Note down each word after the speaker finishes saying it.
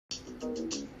When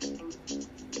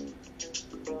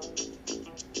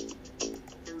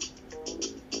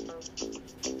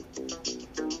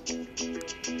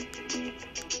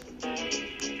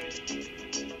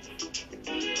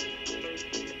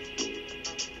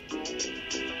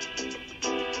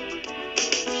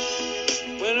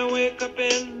I wake up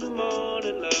in the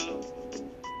morning, love,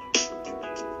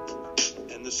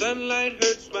 and the sunlight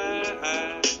hurts my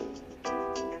eyes,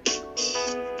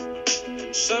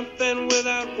 and something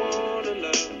without warning,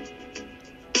 love,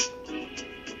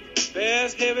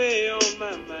 bears heavy on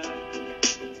my mind.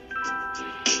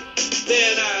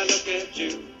 Then I look at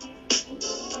you,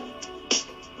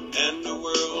 and the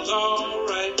world's all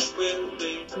right with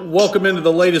me. Welcome into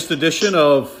the latest edition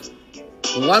of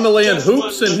Limaland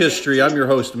Hoops and History. I'm your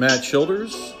host, Matt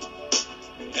Childers.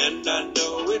 And I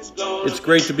know it's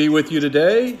great to be with you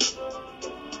today.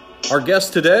 Our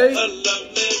guest today,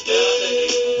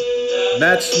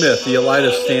 Matt Smith, the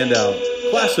Elida standout,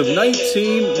 class of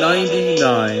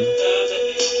 1999.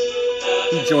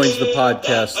 He joins the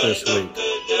podcast this week.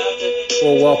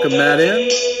 We'll welcome Matt in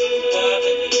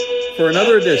for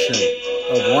another edition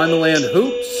of Limaland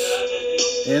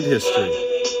Hoops and History.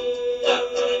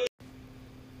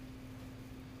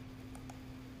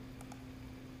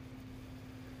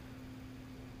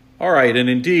 All right, and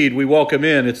indeed, we welcome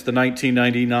in. It's the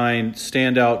 1999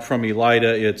 standout from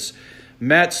Elida. It's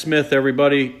Matt Smith,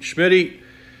 everybody. Schmitty,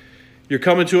 you're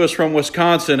coming to us from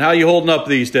Wisconsin. How you holding up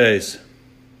these days?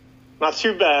 Not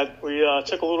too bad. We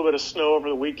took a little bit of snow over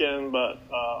the weekend, but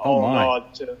all in all,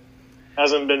 it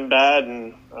hasn't been bad,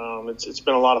 and it's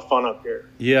been a lot of fun up here.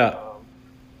 Yeah.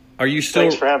 Are you still?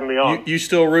 Thanks for having me on. You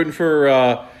still rooting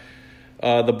for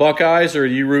the Buckeyes, or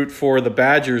you root for the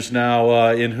Badgers now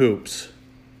in hoops?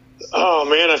 Oh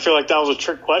man, I feel like that was a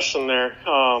trick question there.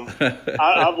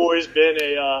 I've always been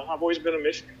a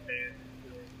Michigan fan.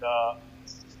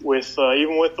 And,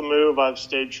 even with the move, I've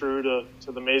stayed true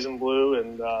to the maize and blue,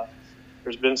 and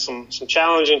there's been some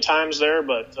challenging times there.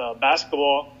 But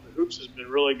basketball, the hoops has been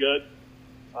really good.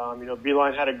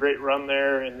 Beeline had a great run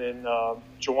there, and then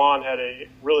Juwan had a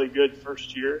really good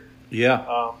first year. Yeah.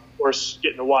 Of course,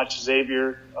 getting to watch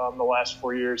Xavier the last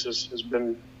 4 years has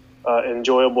been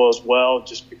enjoyable as well,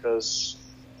 just because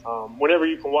whenever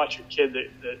you can watch your kid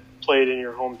that played in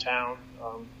your hometown,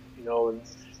 and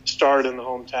started in the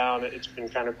hometown, it's been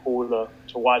kind of cool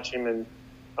to watch him and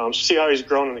see how he's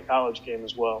grown in the college game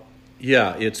as well.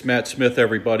 Yeah, it's Matt Smith,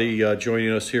 everybody, joining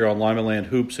us here on Limaland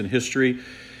Hoops and History.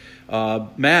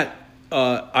 Matt,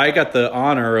 I got the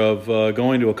honor of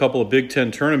going to a couple of Big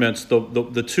Ten tournaments,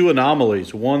 the two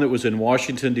anomalies, one that was in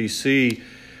Washington, D.C.,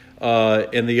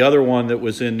 and the other one that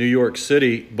was in New York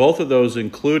City. Both of those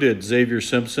included Xavier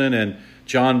Simpson and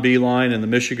John Beeline and the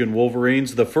Michigan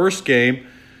Wolverines. The first game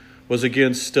was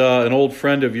against an old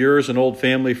friend of yours, an old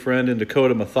family friend in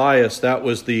Dakota Mathias. That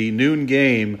was the noon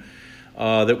game.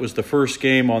 That was the first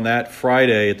game on that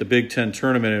Friday at the Big Ten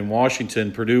tournament in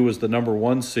Washington. Purdue was the number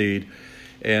 1 seed,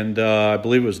 and I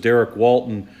believe it was Derek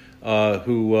Walton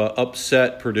who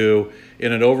upset Purdue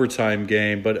in an overtime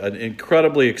game. But an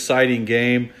incredibly exciting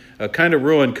game. Kind of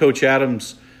ruined Coach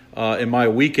Adams in my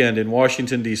weekend in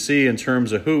Washington, D.C. in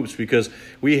terms of hoops, because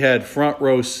we had front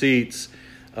row seats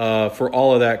for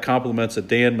all of that. Compliments of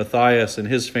Dan Mathias and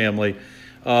his family.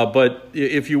 But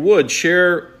if you would,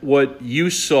 share what you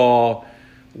saw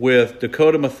with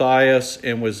Dakota Mathias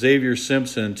and with Xavier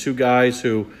Simpson, two guys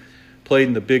who played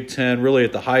in the Big Ten, really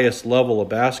at the highest level of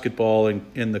basketball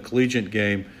in the collegiate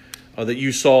game, that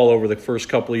you saw over the first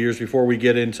couple of years before we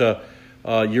get into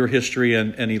your history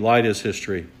and Elida's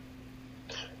history.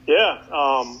 Yeah,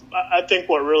 I think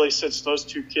what really sets those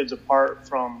two kids apart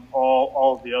from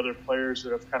all of the other players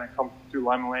that have kind of come through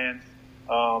Limaland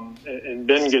and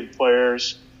been good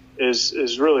players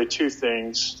is really two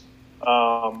things.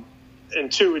 And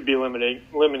two would be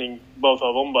limiting both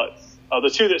of them, but the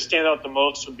two that stand out the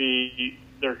most would be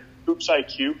their hoops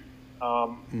IQ.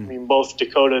 I mean, both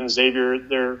Dakota and Xavier,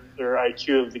 their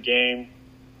IQ of the game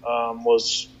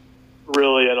was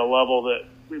really at a level that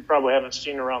we probably haven't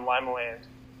seen around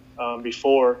Limaland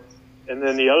before. And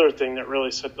then the other thing that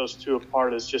really set those two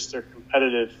apart is just their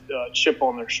competitive chip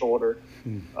on their shoulder.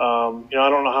 I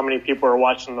don't know how many people are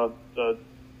watching the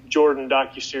Jordan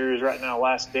docuseries right now,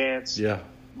 Last Dance. Yeah.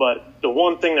 But the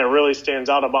one thing that really stands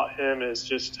out about him is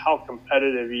just how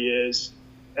competitive he is,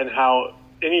 and how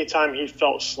anytime he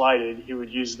felt slighted, he would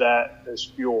use that as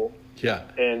fuel. Yeah.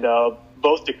 And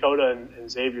both Dakota and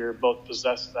Xavier both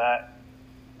possess that.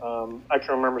 I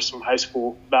can remember some high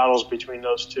school battles between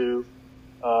those two.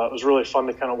 It was really fun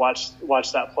to kind of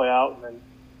watch that play out, and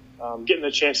then getting the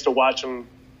chance to watch them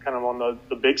kind of on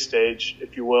the big stage,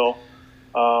 if you will.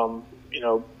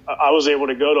 I was able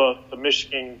to go to the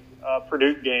Michigan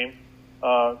Purdue game.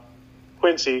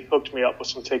 Quincy hooked me up with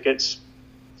some tickets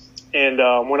and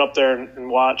went up there and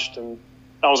watched, and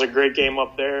that was a great game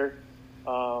up there.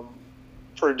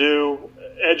 Purdue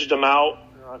edged them out.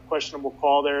 Questionable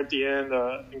call there at the end.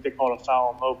 I think they called a foul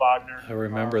on Mo Wagner. I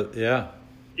remember, yeah.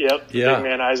 Yep. Yeah. Big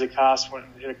man Isaac Haas went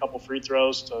and hit a couple free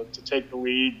throws to take the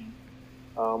lead.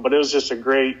 But it was just a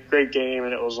great game,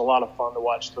 and it was a lot of fun to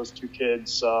watch those two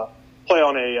kids play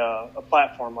on a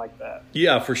platform like that.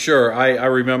 Yeah, for sure. I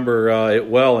remember it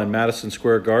well in Madison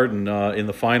Square Garden in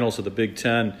the finals of the Big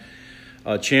Ten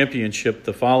championship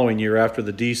the following year after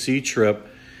the D.C. trip.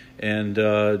 And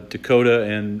Dakota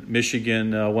and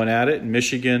Michigan went at it, and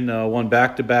Michigan won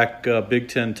back-to-back Big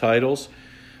Ten titles.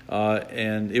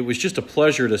 And it was just a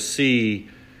pleasure to see,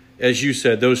 as you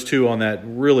said, those two on that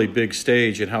really big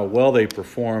stage and how well they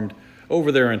performed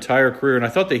over their entire career. And I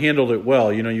thought they handled it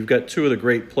well. You've got two of the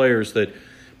great players that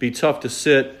be tough to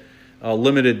sit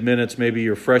limited minutes, maybe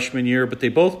your freshman year, but they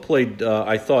both played,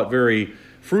 I thought, very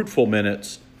fruitful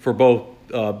minutes for both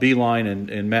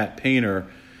Beilein and Matt Painter.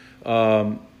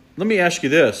 Let me ask you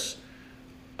this: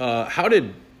 how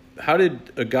did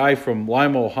a guy from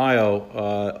Lima, Ohio,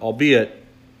 albeit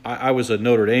I was a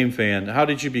Notre Dame fan, how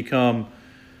did you become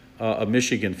a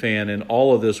Michigan fan in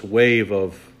all of this wave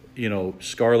of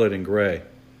scarlet and gray?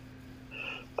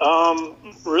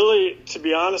 Really, to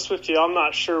be honest with you, I'm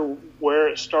not sure where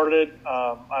it started.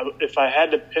 If I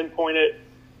had to pinpoint it,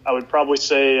 I would probably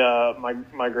say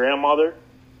my grandmother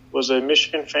was a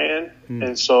Michigan fan,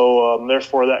 and so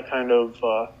therefore that kind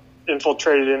of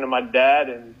infiltrated into my dad.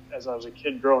 And as I was a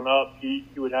kid growing up, he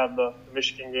would have the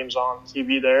Michigan games on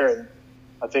TV there, and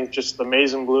I think just the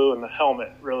maize and blue and the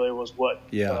helmet really was what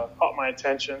caught my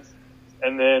attention.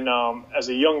 And then as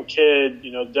a young kid,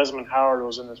 Desmond Howard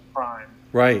was in his prime,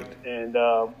 right, and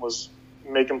was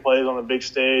making plays on the big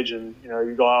stage, and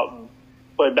you go out and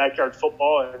play backyard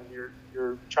football, and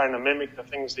you're trying to mimic the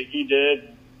things that he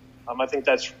did. I think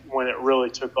that's when it really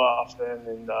took off then.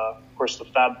 And, of course, the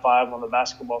Fab Five on the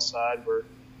basketball side were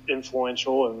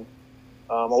influential and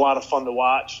a lot of fun to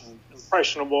watch and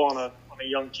impressionable on a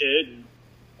young kid.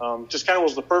 And, just kind of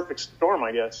was the perfect storm,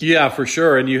 I guess. Yeah, for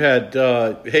sure. And you had,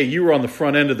 you were on the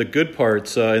front end of the good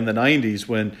parts in the 90s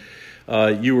when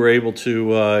you were able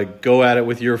to go at it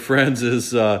with your friends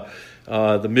as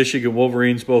the Michigan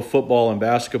Wolverines, both football and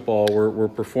basketball, were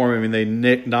performing. I mean,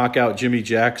 they knock out Jimmy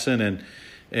Jackson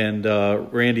and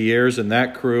Randy Ayers and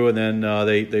that crew, and then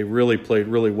they really played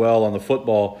really well on the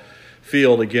football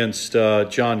field against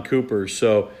John Cooper.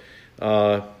 So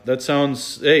that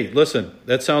sounds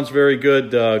very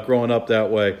good growing up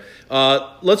that way.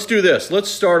 Let's do this. Let's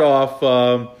start off.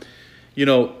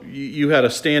 You had a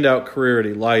standout career at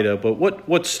Elida, but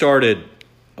what started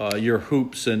your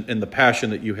hoops and the passion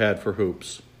that you had for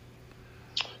hoops?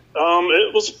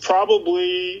 It was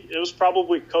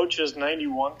probably Coach's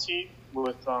 '91 team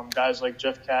with guys like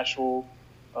Jeff Cashel,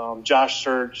 Josh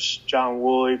Search, John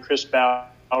Woolley, Chris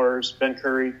Bowers, Ben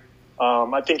Curry.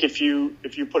 I think if you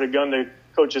put a gun to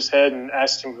Coach's head and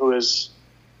asked him who his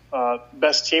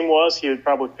best team was, he would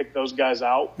probably pick those guys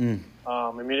out.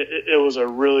 It was a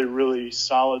really, really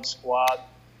solid squad.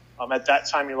 At that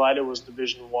time, Elida was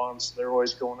Division I, so they were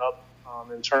always going up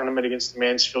in tournament against the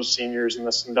Mansfield Seniors and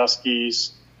the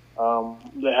Sandusky's.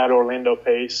 They had Orlando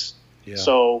Pace. Yeah.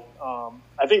 So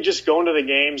I think just going to the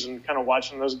games and kind of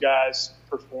watching those guys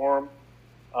perform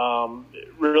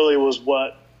it really was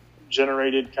what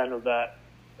generated kind of that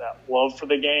love for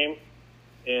the game.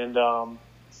 And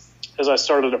as I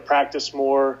started to practice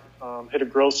more, hit a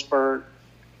growth spurt,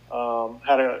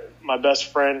 had my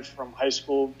best friend from high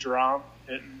school, Jerome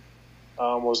Hinton,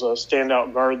 was a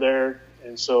standout guard there.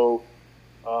 And so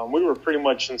we were pretty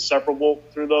much inseparable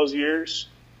through those years.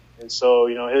 And so,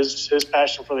 his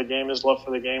passion for the game, his love for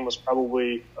the game was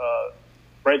probably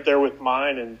right there with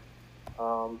mine, and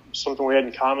something we had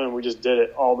in common. We just did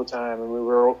it all the time, and we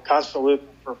were constantly looking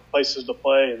for places to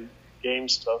play and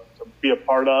games to be a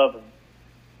part of.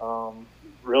 And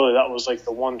really, that was like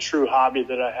the one true hobby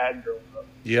that I had growing up.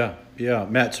 Yeah.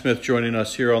 Matt Smith joining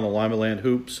us here on the Lima Land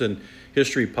Hoops and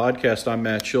History podcast. I'm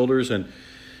Matt Childers, and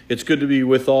it's good to be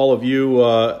with all of you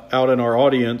out in our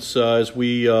audience as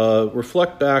we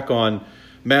reflect back on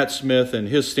Matt Smith and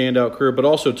his standout career, but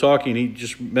also he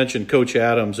just mentioned Coach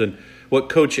Adams and what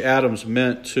Coach Adams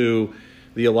meant to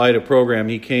the Elida program.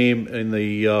 He came in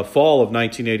the fall of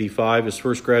 1985. His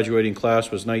first graduating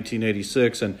class was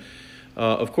 1986. And,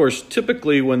 of course,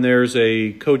 typically when there's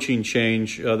a coaching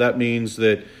change, that means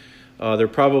that there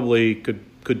probably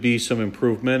could be some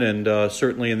improvement. And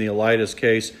certainly in the Elida's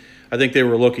case, I think they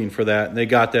were looking for that, and they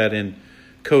got that in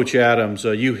Coach Adams,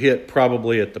 you hit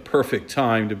probably at the perfect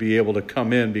time to be able to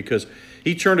come in, because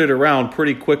he turned it around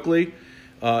pretty quickly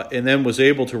and then was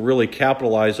able to really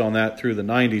capitalize on that through the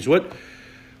 90s.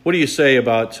 What do you say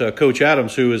about Coach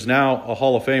Adams, who is now a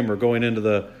Hall of Famer, going into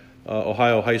the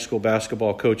Ohio High School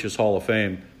Basketball Coaches Hall of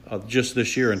Fame just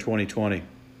this year in 2020?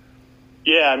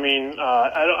 Yeah, I mean,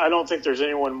 I don't think there's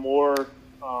anyone more,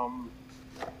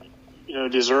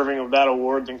 deserving of that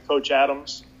award than Coach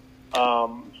Adams.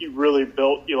 He really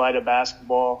built Elida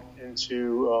basketball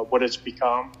into what it's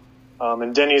become.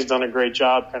 And Denny's done a great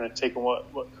job kind of taking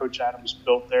what Coach Adams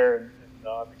built there and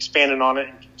expanding on it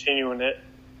and continuing it.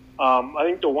 I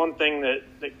think the one thing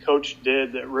that Coach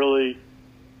did that really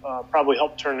probably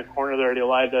helped turn the corner there at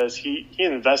Elida is he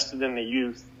invested in the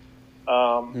youth.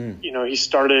 He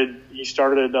started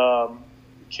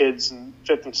kids in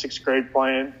 5th and 6th grade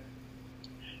playing.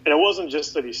 And it wasn't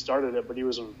just that he started it, but he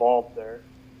was involved there.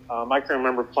 I can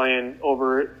remember playing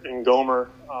over in Gomer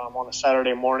on a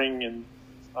Saturday morning, and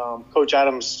Coach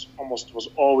Adams almost was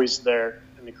always there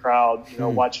in the crowd,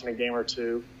 watching a game or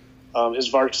two. His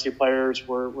varsity players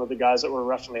were the guys that were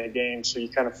reffing the game, so you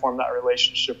kind of formed that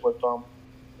relationship with them.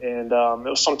 And it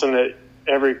was something that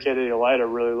every kid at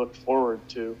Elida really looked forward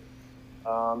to.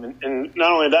 And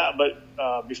not only that,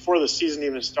 but before the season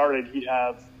even started, he'd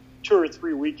have 2 or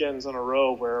 3 weekends in a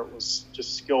row where it was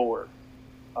just skill work,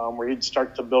 where he'd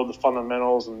start to build the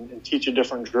fundamentals and teach you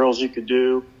different drills you could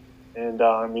do. And,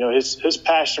 his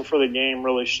passion for the game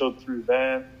really showed through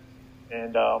then,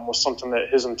 and was something that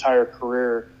his entire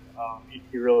career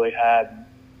he really had.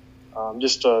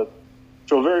 Just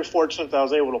feel very fortunate that I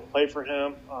was able to play for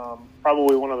him.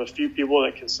 Probably one of the few people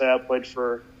that can say I played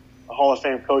for a Hall of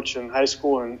Fame coach in high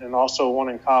school and also one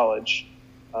in college.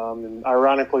 And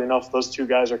ironically enough, those two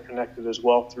guys are connected as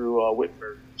well through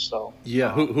Whitford. So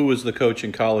yeah, who was the coach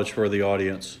in college for the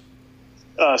audience?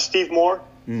 Steve Moore.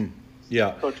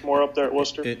 Yeah, Coach Moore up there at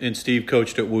Worcester. And Steve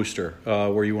coached at Worcester,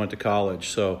 where you went to college.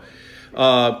 So,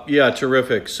 yeah,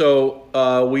 terrific.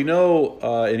 So we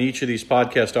know in each of these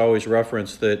podcasts, I always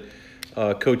reference that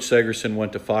Coach Segerson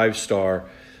went to 5-star,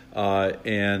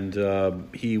 and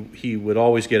he would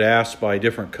always get asked by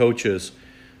different coaches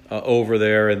over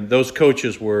there, and those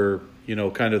coaches were,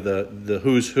 kind of the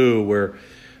who's who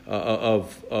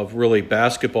of really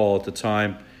basketball at the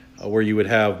time, where you would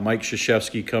have Mike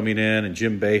Krzyzewski coming in and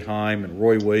Jim Boeheim and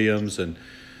Roy Williams, and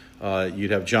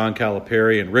you'd have John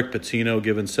Calipari and Rick Pitino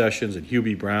giving sessions, and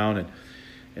Hubie Brown,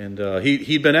 and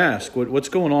he'd been asked what's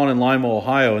going on in Lima,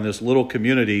 Ohio, in this little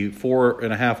community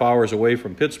 4.5 hours away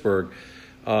from Pittsburgh,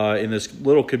 in this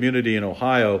little community in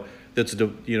Ohio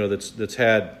that's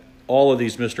had all of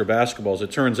these Mr. Basketballs.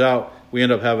 It turns out we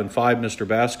end up having 5 Mr.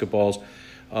 Basketballs,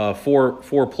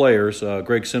 4 players.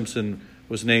 Greg Simpson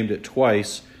was named it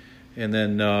twice, and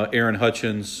then Aaron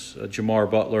Hutchins, Jamar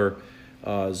Butler,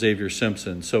 Xavier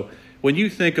Simpson. So when you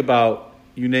think about,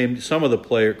 you named some of the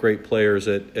great players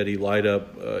at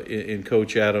Elida in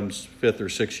Coach Adams' 5th or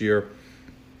 6th year.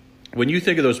 When you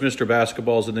think of those Mr.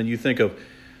 Basketballs, and then you think of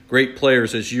great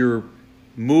players as you're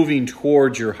moving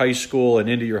towards your high school and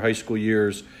into your high school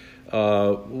years,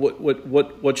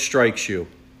 what strikes you?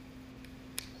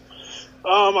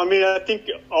 I think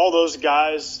all those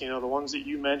guys, the ones that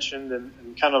you mentioned, and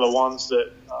kind of the ones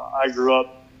that I grew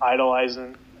up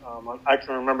idolizing. I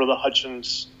can remember the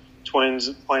Hutchins twins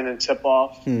playing in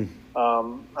tip-off. I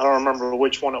don't remember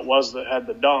which one it was that had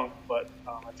the dunk, but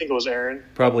I think it was Aaron.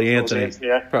 Probably Anthony.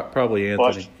 Yeah. Probably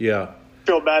Anthony. Yeah. I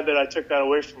feel bad that I took that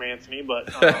away from Anthony, but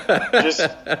just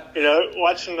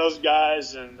watching those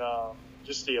guys and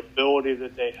just the ability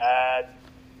that they had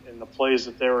and the plays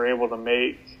that they were able to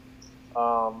make.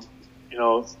 The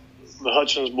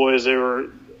Hutchins boys, they were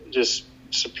just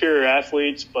superior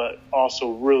athletes, but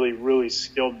also really, really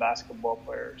skilled basketball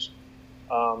players.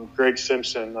 Greg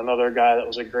Simpson, another guy that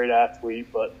was a great athlete,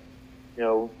 but,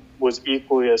 was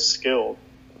equally as skilled.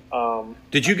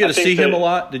 Did you get to see him a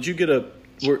lot? Did you get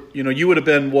you would have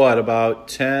been, about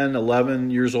 10, 11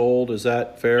 years old? Is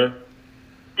that fair?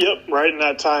 Yep, right in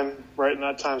that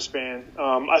time span.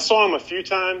 I saw him a few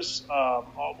times. I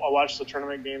watched the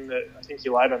tournament game that I think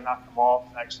Elida knocked him off,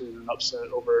 actually in an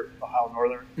upset over Ohio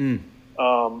Northern.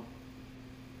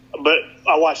 But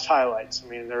I watched highlights.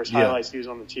 There's highlights used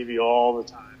on the TV all the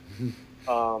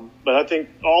time. But I think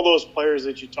all those players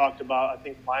that you talked about, I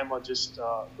think Lima just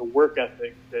the work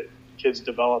ethic that kids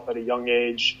develop at a young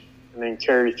age and then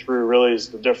carry through really is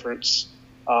the difference.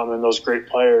 And those great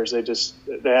players,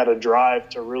 they had a drive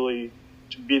to really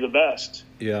to be the best.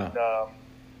 Yeah. And,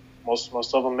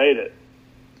 most of them made it.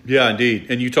 Yeah, indeed.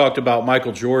 And you talked about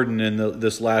Michael Jordan in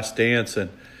this Last Dance, and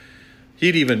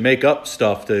he'd even make up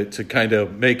stuff to kind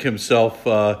of make himself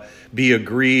be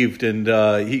aggrieved. And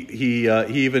he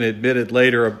even admitted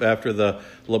later after the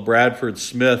LaBradford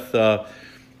Smith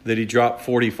that he dropped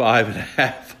 45 and a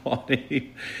half on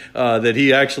him, that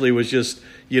he actually was just,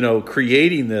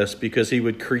 creating this because he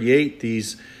would create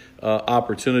these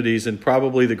opportunities, and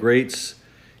probably the greats,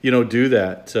 do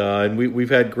that. And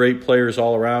we've had great players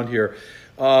all around here.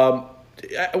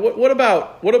 What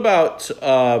about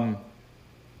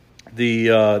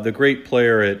the great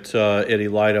player at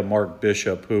Elida, Mark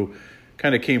Bishop, who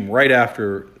kind of came right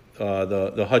after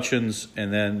the Hutchins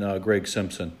and then Greg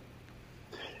Simpson?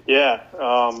 Yeah,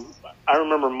 I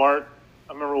remember Mark.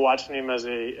 I remember watching him as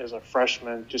a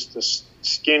freshman, just a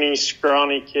skinny,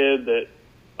 scrawny kid that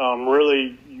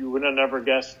really you would have never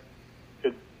guessed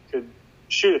could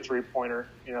shoot a 3-pointer,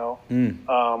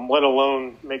 let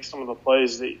alone make some of the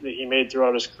plays that he made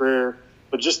throughout his career.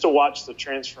 But just to watch the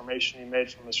transformation he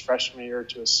made from his freshman year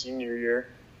to his senior year,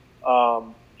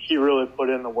 he really put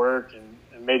in the work and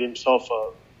made himself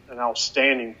an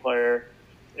outstanding player.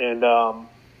 And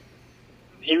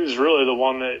he was really the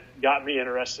one that got me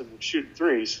interested in shooting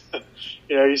threes.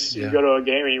 You go to a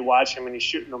game and you watch him and he's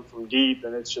shooting them from deep,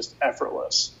 and it's just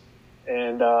effortless.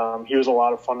 And he was a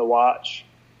lot of fun to watch.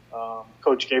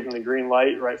 Coach gave him the green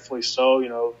light, rightfully so,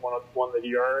 one that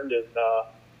he earned, and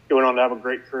he went on to have a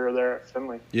great career there at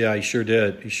Finley. Yeah, he sure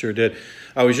did.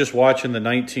 I was just watching the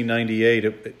 1998.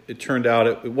 It turned out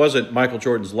it wasn't Michael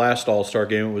Jordan's last All-Star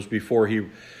game. It was before he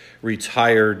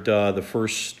retired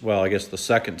the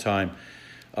second time,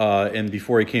 and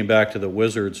before he came back to the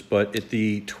Wizards. But at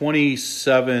the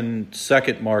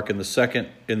 27-second mark in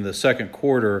the second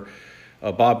quarter,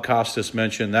 Bob Costas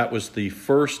mentioned that was the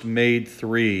first made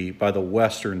three by the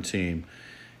Western team.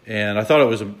 And I thought it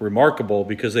was remarkable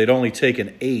because they'd only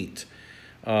taken 8.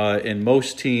 And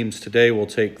most teams today will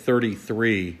take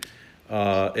 33 in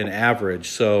average.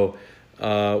 So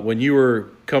when you were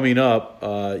coming up,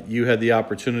 you had the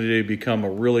opportunity to become a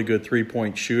really good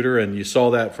three-point shooter, and you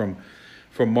saw that from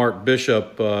Mark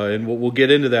Bishop. And we'll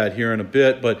get into that here in a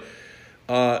bit. But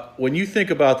when you think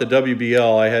about the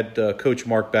WBL, I had Coach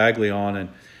Mark Bagley on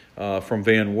and from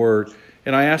Van Wert,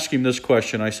 and I asked him this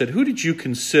question. I said, who did you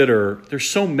consider? There's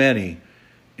so many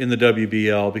in the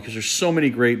WBL because there's so many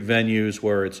great venues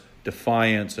where it's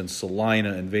Defiance and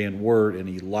Salina and Van Wert and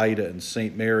Elida and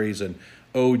St. Mary's and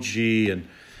OG, and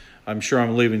I'm sure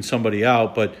I'm leaving somebody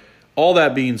out. But all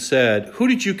that being said, who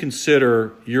did you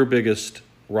consider your biggest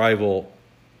rival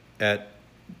at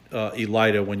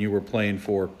Elida when you were playing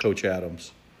for Coach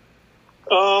Adams?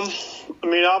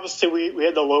 Obviously we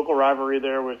had the local rivalry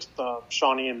there with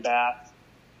Shawnee and Bath.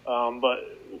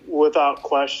 But without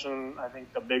question, I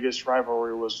think the biggest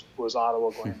rivalry was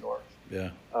Ottawa-Glandorf. Yeah.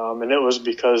 And it was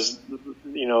because,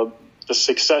 the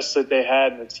success that they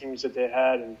had and the teams that they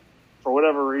had, and for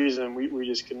whatever reason, we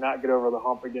just could not get over the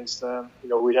hump against them.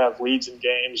 We'd have leads in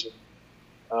games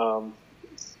and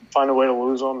find a way to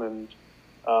lose them. And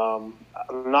I'm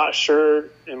not sure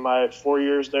in my 4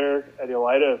 years there at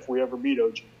Elida if we ever beat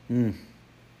OG.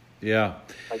 Yeah.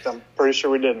 I'm pretty sure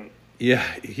we didn't. Yeah,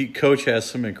 Coach has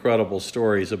some incredible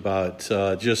stories about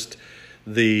just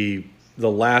the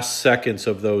last seconds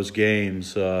of those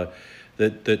games that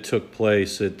took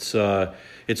place. It's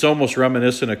almost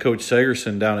reminiscent of Coach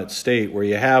Segerson down at State, where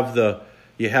you have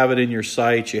it in your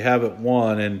sights, you have it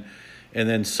won, and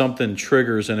then something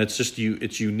triggers, and it's just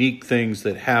it's unique things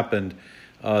that happened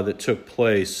that took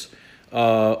place.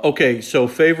 Okay, so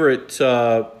favorite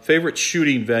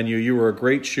shooting venue. You were a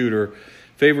great shooter.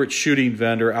 Favorite shooting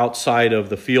vendor outside of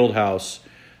the field house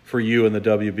for you in the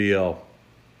WBL?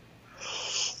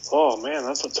 Oh, man,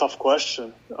 that's a tough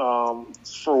question. For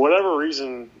whatever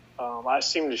reason, I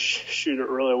seem to shoot it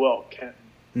really well at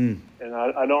Kenton. And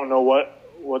I don't know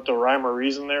what the rhyme or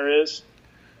reason there is,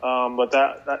 but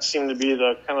that seemed to be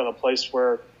the kind of the place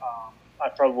where I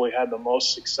probably had the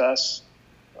most success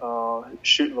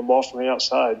shooting the ball from the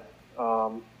outside.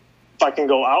 If I can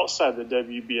go outside the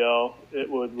WBL, it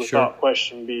would without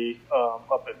question be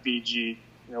up at BG.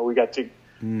 We got to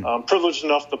privileged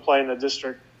enough to play in the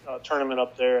district tournament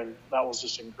up there, and that was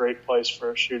just a great place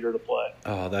for a shooter to play.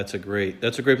 Oh, that's a great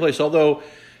place. Although,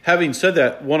 having said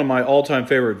that, one of my all-time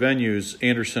favorite venues,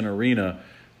 Anderson Arena,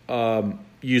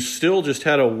 you still just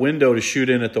had a window to shoot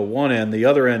in at the one end. The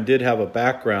other end did have a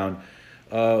background.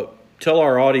 Tell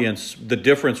our audience the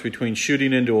difference between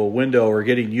shooting into a window or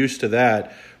getting used to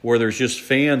that, where there's just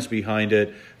fans behind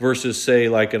it, versus, say,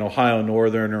 like an Ohio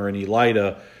Northern or an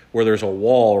Elida, where there's a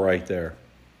wall right there.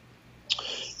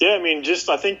 Yeah, I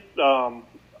think I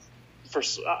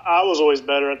was always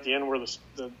better at the end where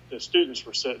the students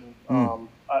were sitting.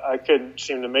 I I couldn't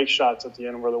seem to make shots at the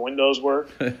end where the windows were.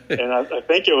 And I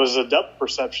think it was a depth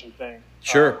perception thing.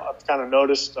 Sure. I've kind of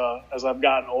noticed as I've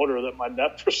gotten older that my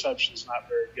depth perception is not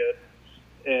very good.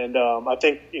 And I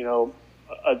think,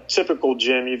 a typical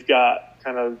gym, you've got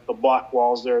kind of the block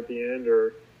walls there at the end,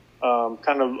 or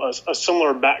kind of a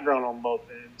similar background on both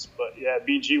ends. But, yeah,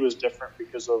 BG was different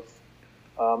because of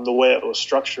the way it was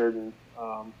structured. And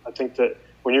I think that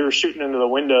when you were shooting into the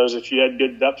windows, if you had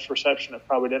good depth perception, it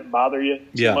probably didn't bother you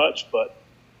too much. But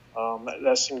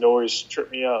that seemed to always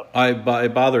trip me up.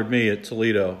 It bothered me at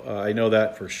Toledo. I know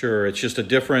that for sure. It's just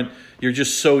you're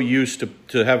just so used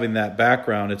to having that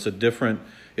background. It's a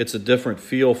different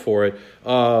feel for it.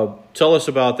 Tell us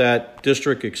about that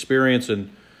district experience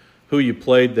and who you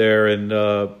played there, and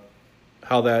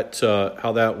how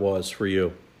that was for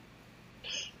you.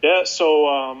 Yeah,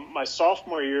 so my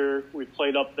sophomore year, we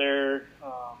played up there.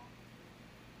 I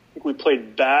think we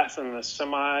played Bath in the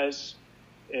semis,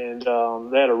 and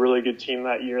they had a really good team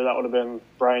that year. That would have been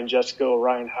Brian Jesco,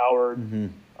 Ryan Howard.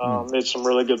 Mm-hmm. They had some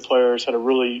really good players, had a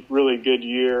really, really good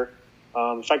year.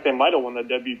 In fact, they might have won the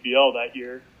WBL that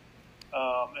year.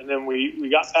 And then we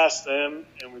got past them,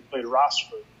 and we played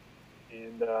Rossford.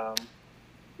 And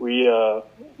we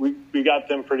got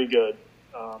them pretty good.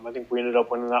 I think we ended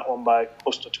up winning that one by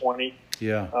close to 20.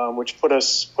 Yeah. Which put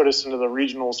us into the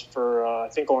regionals for I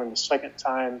think only the second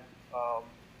time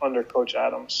under Coach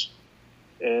Adams,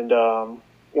 and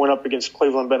went up against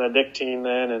Cleveland Benedictine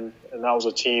then, and that was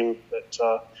a team that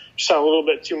just had a little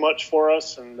bit too much for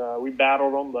us, and we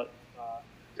battled them, but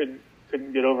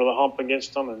couldn't get over the hump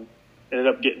against them, and ended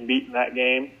up getting beat in that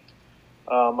game.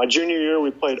 My junior year,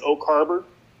 we played Oak Harbor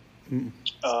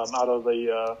out of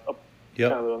the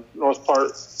kind of the north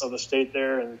part of the state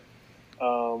there, and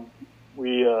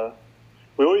we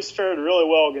always fared really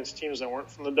well against teams that weren't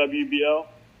from the WBL,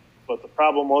 but the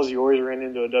problem was you always ran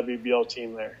into a WBL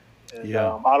team there. And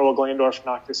Ottawa Glandorf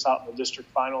knocked us out in the district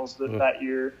finals that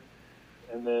year.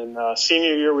 And then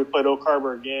senior year, we played Oak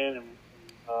Harbor again, and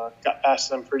got past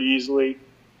them pretty easily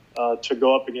to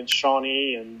go up against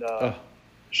Shawnee and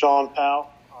Sean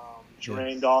Powell,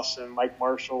 Jermaine Dawson, Mike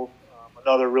Marshall,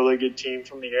 another really good team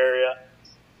from the area.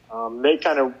 They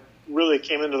kind of really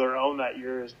came into their own that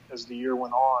year as the year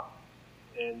went on.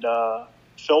 And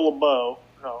Phil LeBeau,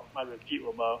 no, it might have been Pete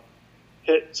LeBeau,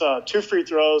 hit 2 free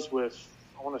throws with,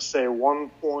 I want to say,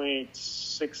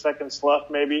 1.6 seconds left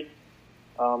maybe,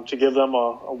 to give them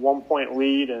a 1-point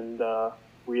lead. And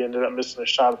we ended up missing a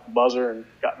shot at the buzzer and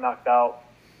got knocked out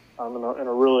in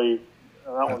a really –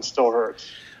 that one still hurts.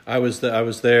 I was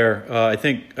there. I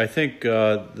think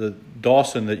the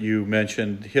Dawson that you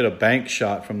mentioned hit a bank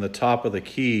shot from the top of the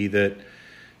key that,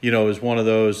 is one of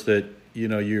those that,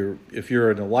 if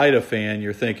you're an Elida fan,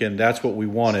 you're thinking that's what we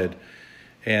wanted.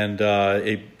 And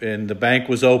the bank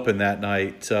was open that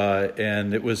night,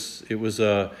 and it was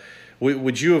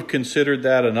would you have considered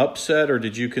that an upset, or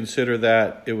did you consider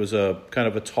that it was a kind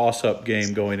of a toss-up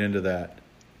game going into that?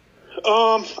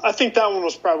 I think that one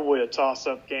was probably a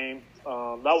toss-up game.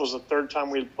 That was the third time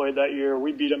we had played that year.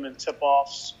 We beat them in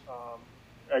tip-offs.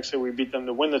 Actually, we beat them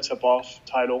to win the tip-off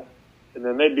title, and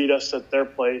then they beat us at their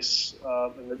place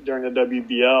during the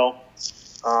WBL.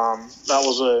 That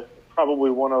was probably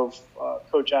one of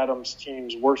Coach Adams'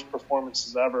 team's worst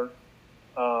performances ever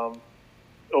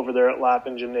over there at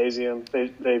Lappin Gymnasium.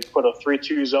 They put a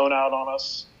 3-2 zone out on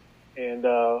us, and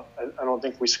I don't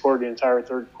think we scored the entire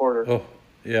third quarter. Oh,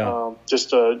 yeah.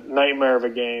 Just a nightmare of a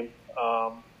game.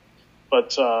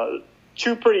 But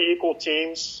two pretty equal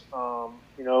teams.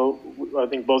 I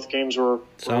think both games were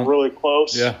really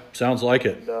close. Yeah, sounds like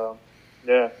it. And,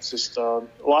 it's just a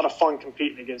lot of fun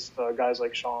competing against guys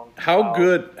like Sean. How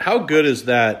good is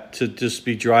that to just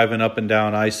be driving up and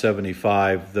down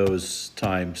I-75 those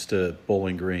times to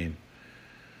Bowling Green?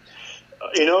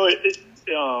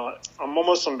 I'm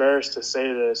almost embarrassed to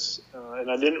say this, and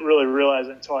I didn't really realize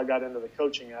it until I got into the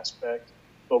coaching aspect,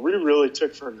 but we really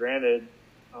took for granted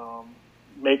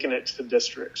making it to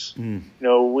districts. We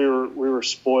were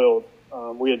spoiled.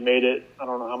 We had made it, I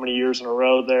don't know how many years in a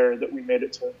row there that we made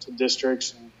it to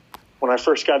districts. And when I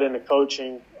first got into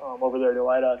coaching over there at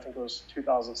Elida, I think it was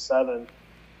 2007,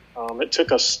 it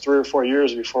took us 3 or 4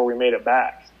 years before we made it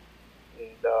back.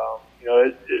 And,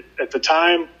 at the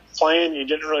time playing, you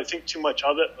didn't really think too much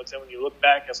of it. But then when you look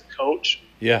back as a coach,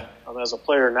 as a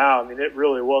player now, it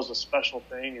really was a special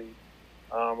thing. And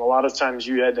a lot of times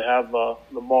you had to have the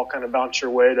ball kind of bounce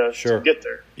your way to get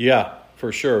there. Yeah,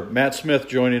 for sure. Matt Smith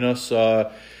joining us,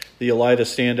 the Elida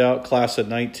standout, class of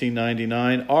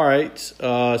 1999. All right,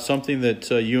 something that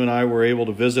you and I were able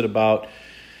to visit about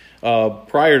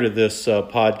prior to this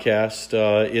podcast.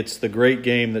 It's the great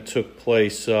game that took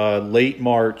place late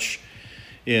March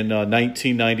in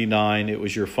 1999. It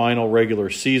was your final regular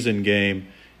season game,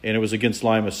 and it was against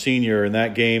Lima Senior. And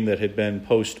that game that had been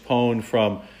postponed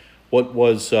from what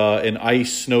was an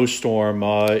ice snowstorm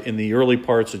in the early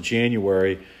parts of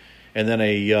January, and then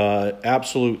a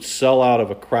absolute sellout of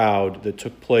a crowd that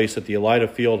took place at the Elida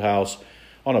Fieldhouse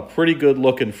on a pretty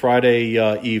good-looking Friday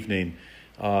evening.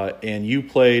 And you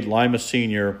played Lima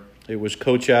Senior. It was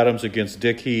Coach Adams against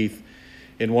Dick Heath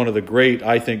in one of the great,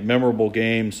 I think, memorable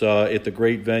games at the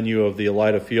great venue of the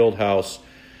Elida Fieldhouse.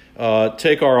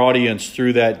 Take our audience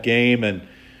through that game and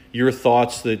your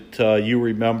thoughts that you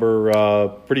remember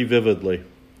pretty vividly.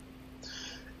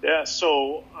 Yeah,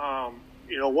 so,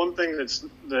 one thing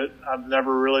that I've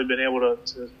never really been able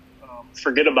to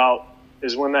forget about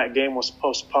is when that game was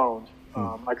postponed.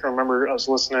 I can remember I was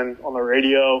listening on the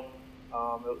radio.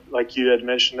 Like you had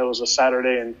mentioned, it was a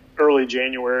Saturday in early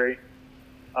January.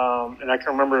 And I can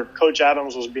remember Coach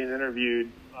Adams was being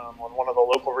interviewed on one of the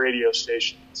local radio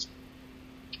stations.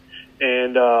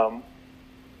 And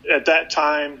at that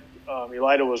time,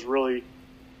 Elida was really,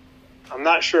 I'm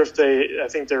not sure if I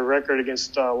think their record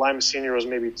against Lima Senior was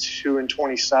maybe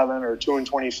 2-27 or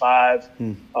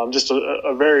 2-25. Just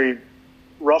a very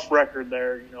rough record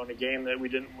there, in a game that we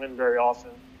didn't win very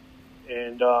often.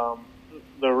 And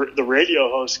the radio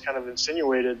host kind of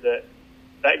insinuated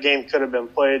that game could have been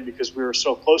played because we were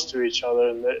so close to each other,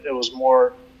 and that it was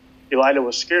more Elida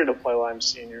was scared to play Lima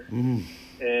Senior.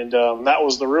 And that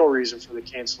was the real reason for the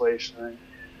cancellation. And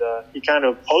he kind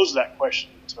of posed that question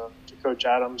to Coach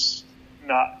Adams,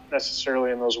 not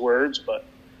necessarily in those words, but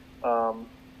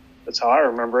that's how I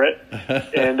remember it.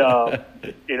 And,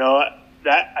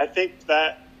 that I think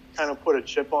that kind of put a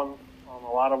chip on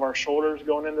a lot of our shoulders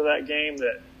going into that game,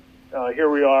 that here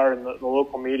we are, and the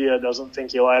local media doesn't think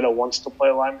Elida wants to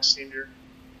play Lima Senior.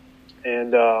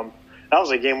 And that was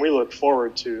a game we looked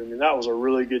forward to. I mean, that was a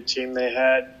really good team they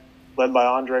had, led by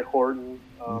Andre Horton.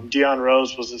 Dion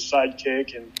Rose was his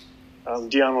sidekick, and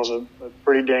Dion was a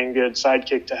pretty dang good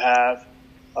sidekick to have.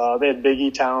 They had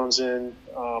Biggie Townsend,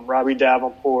 Robbie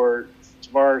Davenport,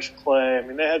 Tavares Clay. I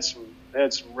mean, they had some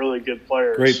really good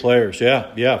players. Great players,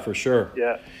 yeah, for sure.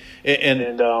 Yeah,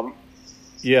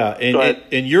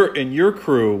 and your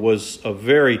crew was a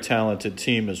very talented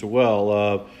team as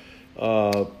well.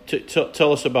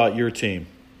 Tell us about your team.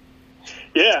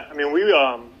 Yeah, I mean,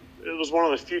 it was one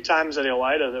of the few times at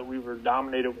Elida that we were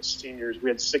dominated with seniors. We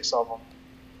had 6 of them.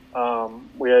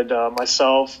 We had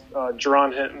myself,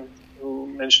 Jerron Hinton, who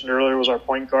mentioned earlier was our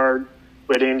point guard.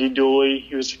 We had Andy Dooley.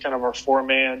 He was kind of our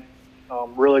 4-man.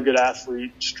 Really good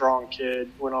athlete, strong kid.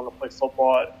 Went on to play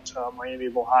football at Miami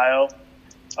of Ohio.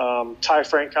 Ty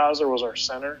Frankhauser was our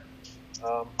center.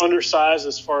 Undersized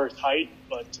as far as height,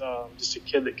 but just a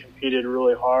kid that competed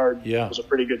really hard. Yeah. Was a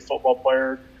pretty good football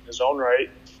player in his own right.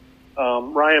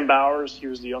 Ryan Bowers, he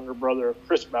was the younger brother of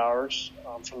Chris Bowers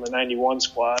from the 91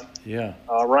 squad. Yeah.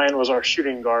 Ryan was our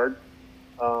shooting guard.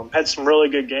 Had some really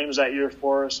good games that year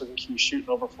for us. I think he was shooting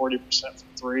over 40% from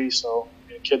 3, so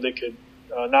a kid that could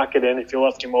knock it in if you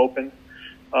left him open.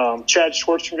 Chad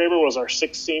Schwarzenegger was our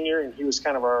 6th senior, and he was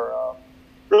kind of our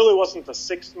really wasn't the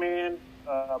 6th man,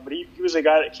 but he was a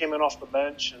guy that came in off the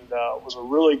bench and was a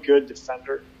really good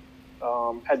defender,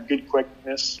 had good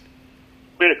quickness.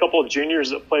 We had a couple of juniors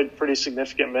that played pretty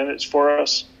significant minutes for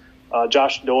us.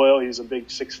 Josh Doyle, he's a big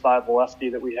 6'5" lefty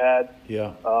that we had.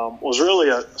 Yeah. Was really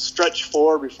a stretch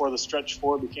 4 before the stretch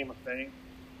 4 became a thing.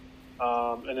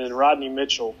 And then Rodney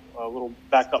Mitchell, a little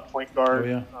backup point guard. Oh,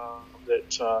 yeah.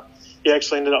 That he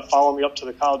actually ended up following me up to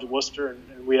the College of Worcester,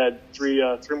 and we had three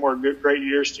more great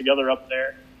years together up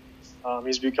there.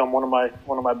 He's become one of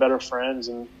my better friends,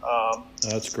 and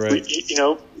that's great. He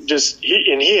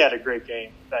had a great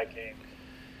game that game.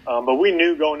 But we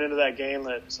knew going into that game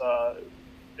that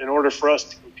in order for us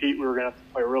to compete, we were going to have to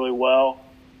play really well,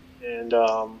 and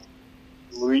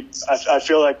I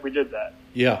feel like we did that.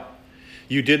 Yeah.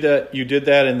 You did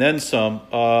that, and then some.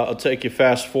 I'll take you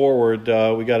fast forward.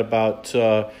 We got about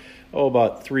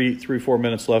 3-4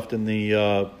 minutes left in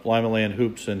the Lima Land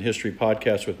Hoops and History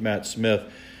podcast with Matt Smith.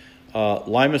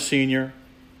 Lima Senior,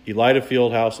 Elida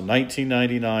Fieldhouse in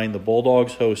 1999. The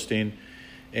Bulldogs hosting,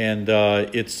 and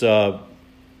it's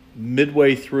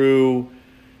midway through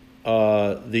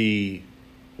you're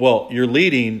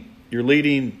leading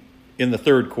in the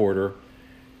third quarter.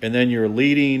 And then you're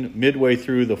leading midway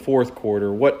through the fourth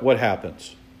quarter. What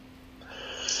happens?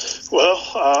 Well,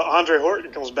 Andre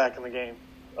Horton comes back in the game.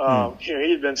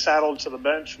 He had been saddled to the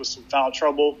bench with some foul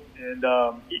trouble, and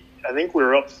I think we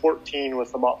were up 14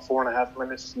 with about 4.5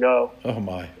 minutes to go. Oh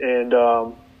my! And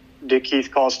Dick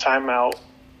Heath calls timeout,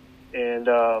 and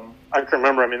I can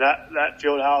remember. I mean, that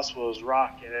field house was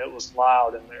rocking. It was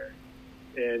loud in there,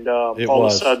 and all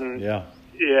of a sudden,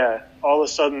 all of a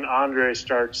sudden, Andre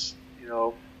starts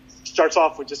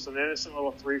off with just an innocent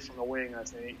little three from the wing, I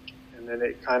think, and then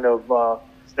it kind of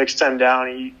next time down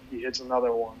he hits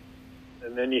another one,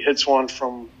 and then he hits one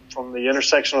from the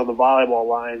intersection of the volleyball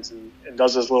lines and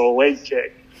does his little leg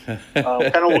kick, kind of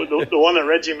the one that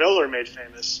Reggie Miller made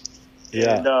famous.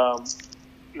 Yeah. And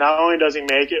not only does he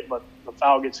make it, but the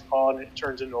foul gets called and it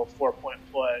turns into a 4-point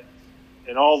play.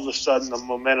 And all of a sudden, the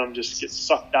momentum just gets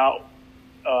sucked out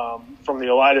from the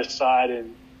Elida side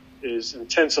and is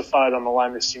intensified on the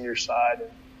Lima Senior side.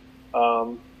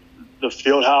 And the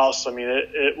field house, I mean,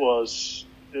 it was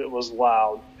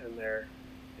loud in there.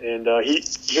 And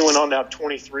he went on to have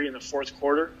 23 in the fourth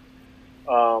quarter.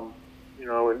 And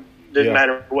it didn't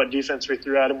matter what defense we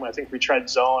threw at him. I think we tried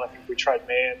zone. I think we tried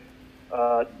man.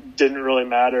 Didn't really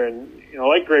matter. And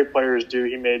like great players do,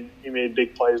 he made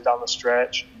big plays down the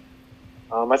stretch.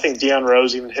 I think Deion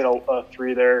Rose even hit a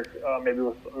three there, maybe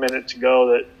with a minute to go,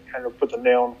 that kind of put the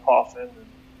nail in the coffin.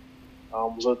 It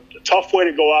was a tough way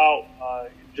to go out,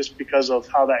 just because of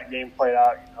how that game played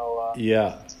out.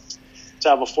 To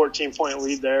have a 14-point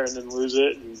lead there and then lose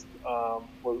it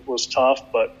was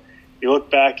tough. But you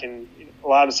look back, and a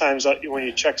lot of times when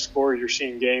you check scores, you're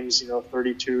seeing games,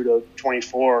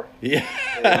 32-24. Yeah.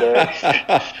 And,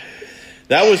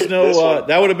 that was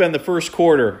that would have been the first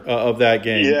quarter of that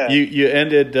game. Yeah. You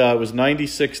ended, it was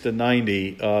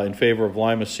 96-90 in favor of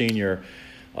Lima Senior.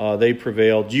 They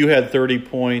prevailed. You had 30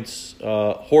 points.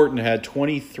 Horton had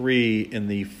 23 in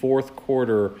the fourth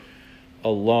quarter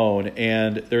alone.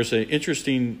 And there's an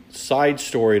interesting side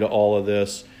story to all of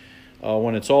this.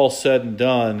 When it's all said and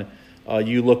done,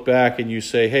 you look back and you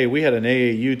say, hey, we had an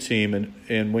AAU team,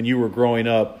 and when you were growing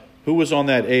up, who was on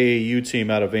that AAU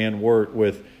team out of Van Wert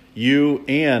with you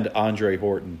and Andre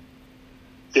Horton?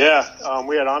 Yeah,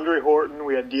 we had Andre Horton,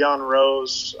 we had Deion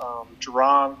Rose,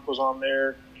 Jerron was on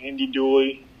there, Andy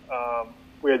Dooley.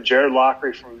 We had Jared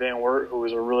Lockery from Van Wert, who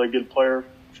was a really good player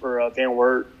for Van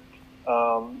Wert.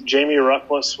 Jamie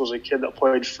Ruckless was a kid that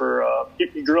played for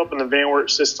he grew up in the Van Wert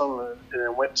system and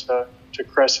then went to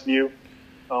Crestview.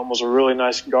 Was a really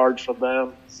nice guard for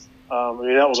them.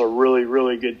 That was a really,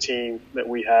 really good team that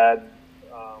we had.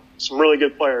 Some really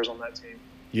good players on that team.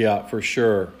 Yeah, for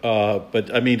sure.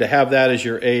 But, I mean, to have that as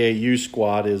your AAU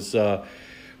squad is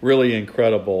really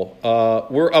incredible.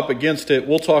 We're up against it.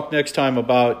 We'll talk next time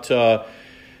about,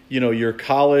 your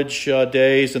college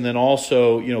days, and then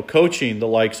also, coaching the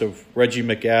likes of Reggie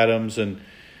McAdams and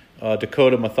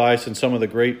Dakota Mathias and some of the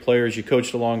great players you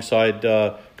coached alongside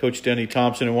Coach Denny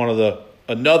Thompson in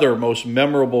another most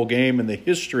memorable game in the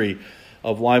history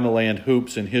of Lima Land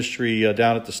hoops and history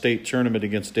down at the state tournament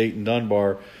against Dayton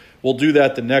Dunbar. We'll do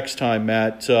that the next time,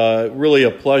 Matt. Really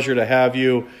a pleasure to have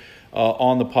you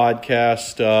on the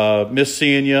podcast. Miss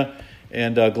seeing you,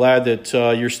 and glad that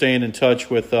you're staying in touch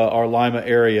with our Lima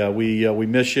area. We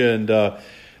miss you, and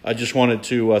I just wanted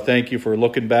to thank you for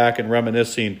looking back and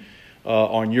reminiscing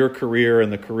on your career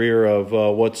and the career of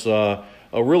what's a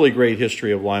really great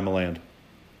history of Lima Land.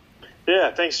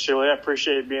 Yeah, thanks, Julie. I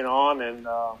appreciate being on, and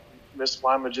miss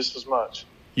Lima just as much.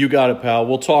 You got it, pal.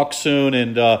 We'll talk soon,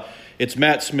 and it's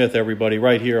Matt Smith, everybody,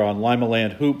 right here on Lima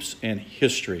Land Hoops and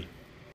History.